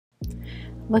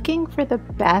Looking for the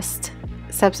best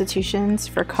substitutions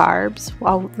for carbs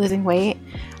while losing weight?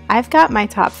 I've got my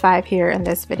top 5 here in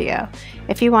this video.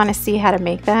 If you want to see how to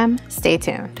make them, stay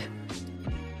tuned.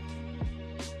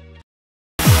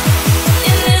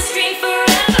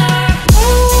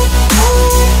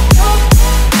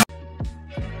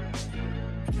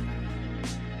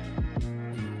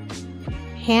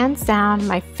 Hands down,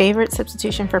 my favorite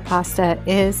substitution for pasta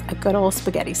is a good old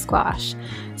spaghetti squash.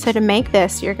 So to make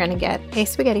this, you're going to get a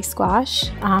spaghetti squash.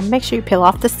 Make sure you peel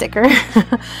off the sticker,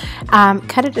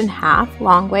 cut it in half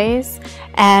long ways,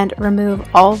 and remove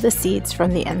all the seeds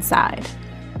from the inside.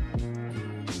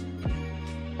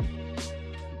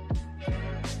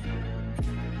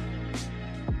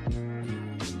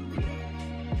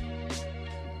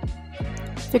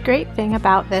 The great thing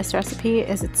about this recipe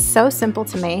is it's so simple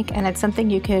to make, and it's something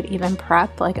you could even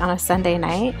prep like on a Sunday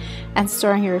night and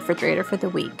store in your refrigerator for the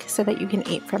week so that you can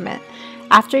eat from it.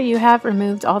 After you have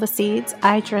removed all the seeds,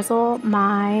 I drizzle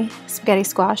my spaghetti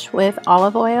squash with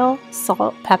olive oil,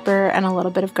 salt, pepper, and a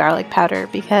little bit of garlic powder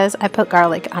because I put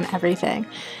garlic on everything.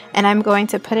 And I'm going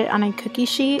to put it on a cookie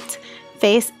sheet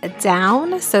face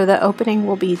down, so the opening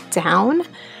will be down,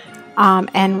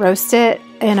 and roast it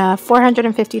in a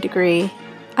 450-degree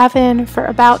oven for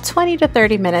about 20 to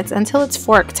 30 minutes until it's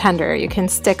fork tender. You can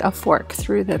stick a fork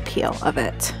through the peel of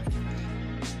it.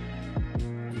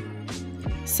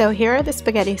 So here are the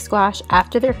spaghetti squash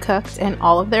after they're cooked in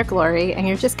all of their glory, and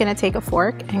you're just going to take a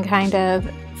fork and kind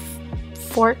of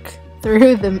fork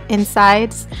through the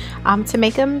insides to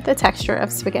make them the texture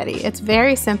of spaghetti. It's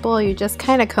very simple. You just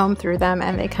kind of comb through them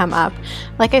and they come up.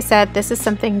 Like I said, this is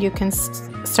something you can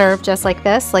serve just like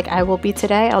this, like I will be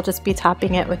today. I'll just be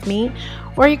topping it with meat,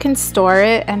 or you can store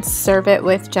it and serve it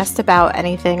with just about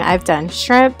anything. I've done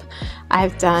shrimp,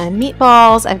 I've done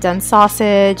meatballs, I've done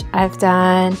sausage, I've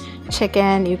done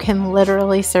chicken. You can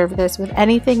literally serve this with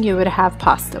anything you would have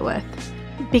pasta with.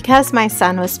 Because my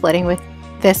son was splitting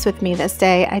this with me this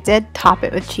day, I did top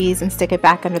it with cheese and stick it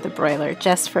back under the broiler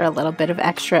just for a little bit of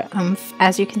extra oomph.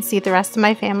 As you can see, the rest of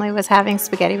my family was having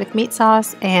spaghetti with meat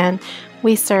sauce, and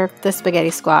we served the spaghetti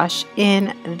squash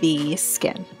in the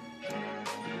skin.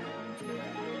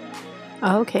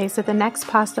 Okay, so the next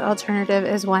pasta alternative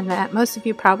is one that most of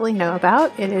you probably know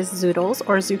about. It is zoodles,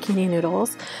 or zucchini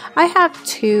noodles. I have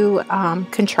two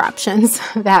contraptions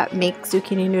that make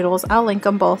zucchini noodles. I'll link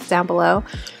them both down below.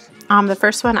 The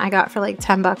first one I got for like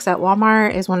 10 bucks at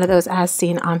Walmart is one of those as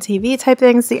seen on TV type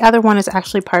things. The other one is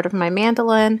actually part of my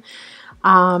mandolin.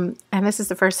 And this is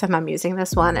the first time I'm using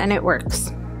this one, and it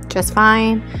works just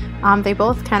fine. They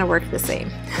both kind of work the same.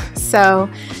 So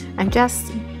I'm just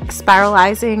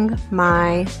spiralizing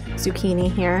my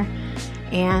zucchini here,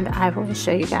 and I will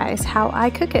show you guys how I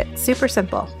cook it. Super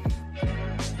simple.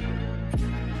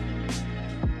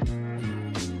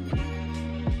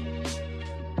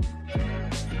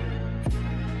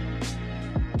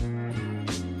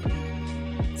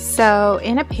 So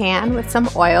in a pan with some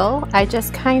oil, I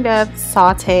just kind of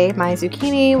saute my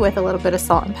zucchini with a little bit of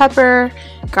salt and pepper,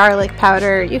 garlic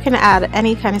powder. You can add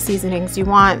any kind of seasonings you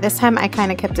want. This time I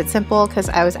kind of kept it simple because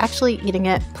I was actually eating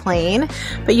it plain,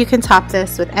 but you can top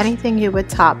this with anything you would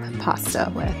top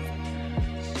pasta with.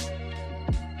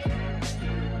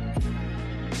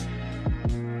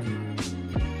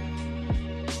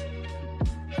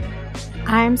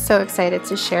 I'm so excited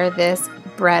to share this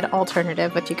bread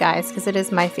alternative with you guys because it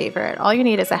is my favorite. All you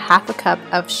need is a half a cup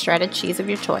of shredded cheese of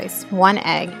your choice, 1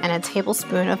 egg, and a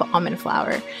tablespoon of almond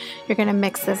flour. You're going to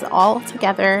mix this all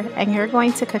together, and you're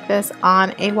going to cook this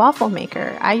on a waffle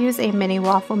maker. I use a mini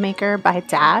waffle maker by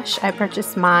Dash. I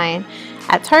purchased mine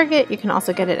at Target. You can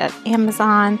also get it at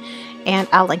Amazon, and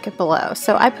I'll link it below.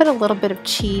 So I put a little bit of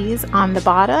cheese on the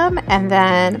bottom and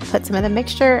then put some of the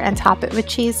mixture and top it with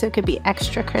cheese so it could be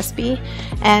extra crispy.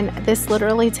 And this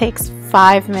literally takes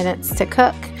 5 minutes to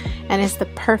cook and is the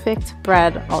perfect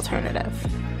bread alternative.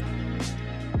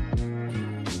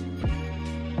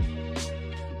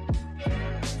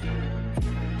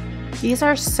 These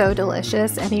are so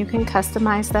delicious, and you can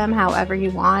customize them however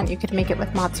you want. You could make it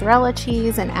with mozzarella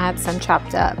cheese and add some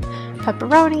chopped up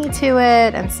pepperoni to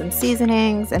it and some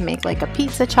seasonings and make like a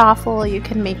pizza chaffle. You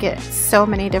can make it so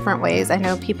many different ways. I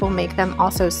know people make them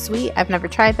also sweet. I've never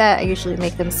tried that. I usually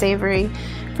make them savory.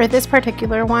 For this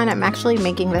particular one, I'm actually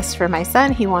making this for my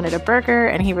son. He wanted a burger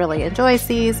and he really enjoys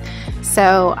these.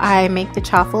 So I make the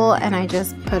chaffle and I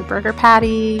just put burger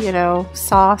patty, you know,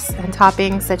 sauce and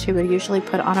toppings that you would usually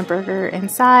put on a burger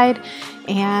inside,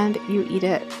 and you eat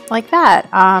it like that.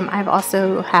 I've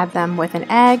also had them with an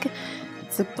egg.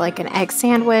 It's like an egg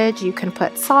sandwich. You can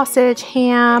put sausage,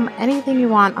 ham, anything you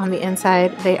want on the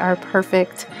inside. They are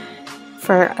perfect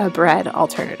for a bread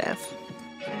alternative.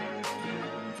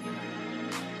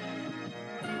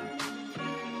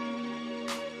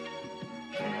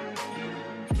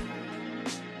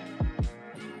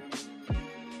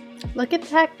 Look at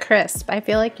that crisp. I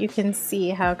feel like you can see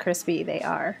how crispy they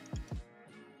are.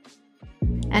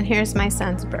 And here's my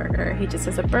son's burger. He just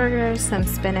has a burger, some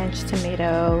spinach,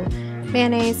 tomato,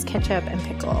 mayonnaise, ketchup, and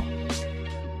pickle.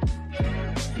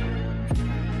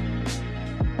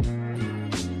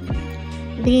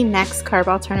 The next carb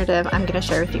alternative I'm going to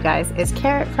share with you guys is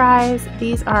carrot fries.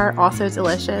 These are also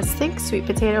delicious. Think sweet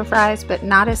potato fries, but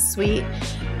not as sweet,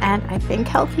 and I think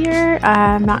healthier.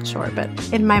 I'm not sure, but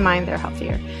in my mind they're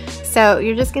healthier. So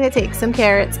you're just going to take some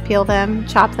carrots, peel them,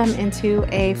 chop them into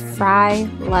a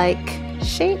fry-like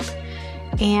shape,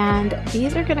 and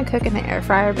these are going to cook in the air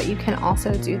fryer, but you can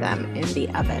also do them in the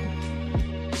oven.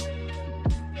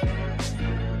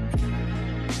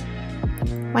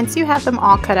 Once you have them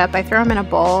all cut up, I throw them in a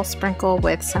bowl, sprinkle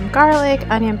with some garlic,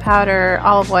 onion powder,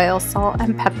 olive oil, salt,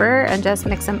 and pepper, and just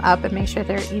mix them up and make sure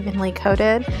they're evenly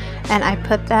coated. And I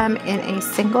put them in a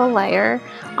single layer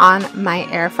on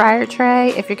my air fryer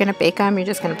tray. If you're going to bake them, you're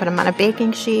just going to put them on a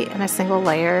baking sheet in a single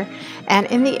layer. And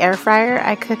in the air fryer,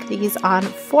 I cook these on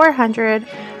 400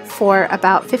 for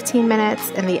about 15 minutes.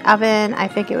 In the oven, I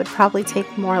think it would probably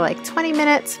take more like 20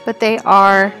 minutes, but they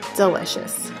are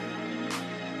delicious.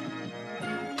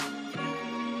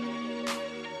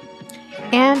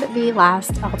 And the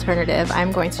last alternative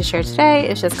I'm going to share today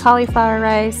is just cauliflower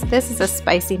rice. This is a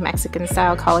spicy Mexican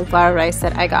style cauliflower rice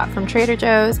that I got from Trader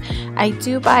Joe's. I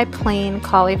do buy plain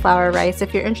cauliflower rice.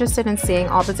 If you're interested in seeing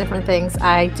all the different things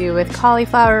I do with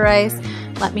cauliflower rice,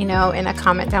 let me know in a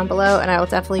comment down below, and I will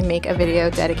definitely make a video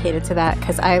dedicated to that,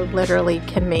 because I literally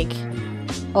can make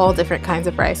all different kinds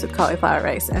of rice with cauliflower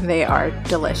rice, and they are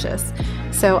delicious.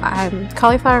 So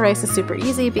cauliflower rice is super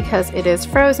easy because it is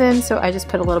frozen, so I just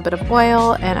put a little bit of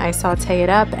oil and I saute it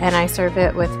up, and I serve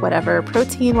it with whatever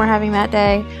protein we're having that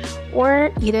day,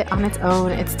 or eat it on its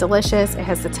own. It's delicious. It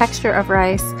has the texture of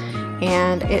rice,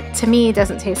 and it, to me,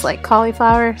 doesn't taste like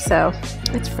cauliflower, so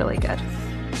it's really good.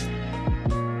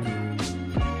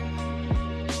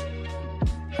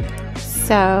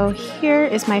 So here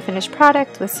is my finished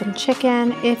product with some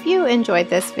chicken. If you enjoyed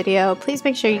this video, please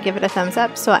make sure you give it a thumbs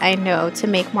up so I know to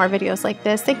make more videos like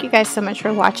this. Thank you guys so much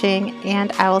for watching,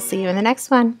 and I will see you in the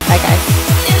next one. Bye guys.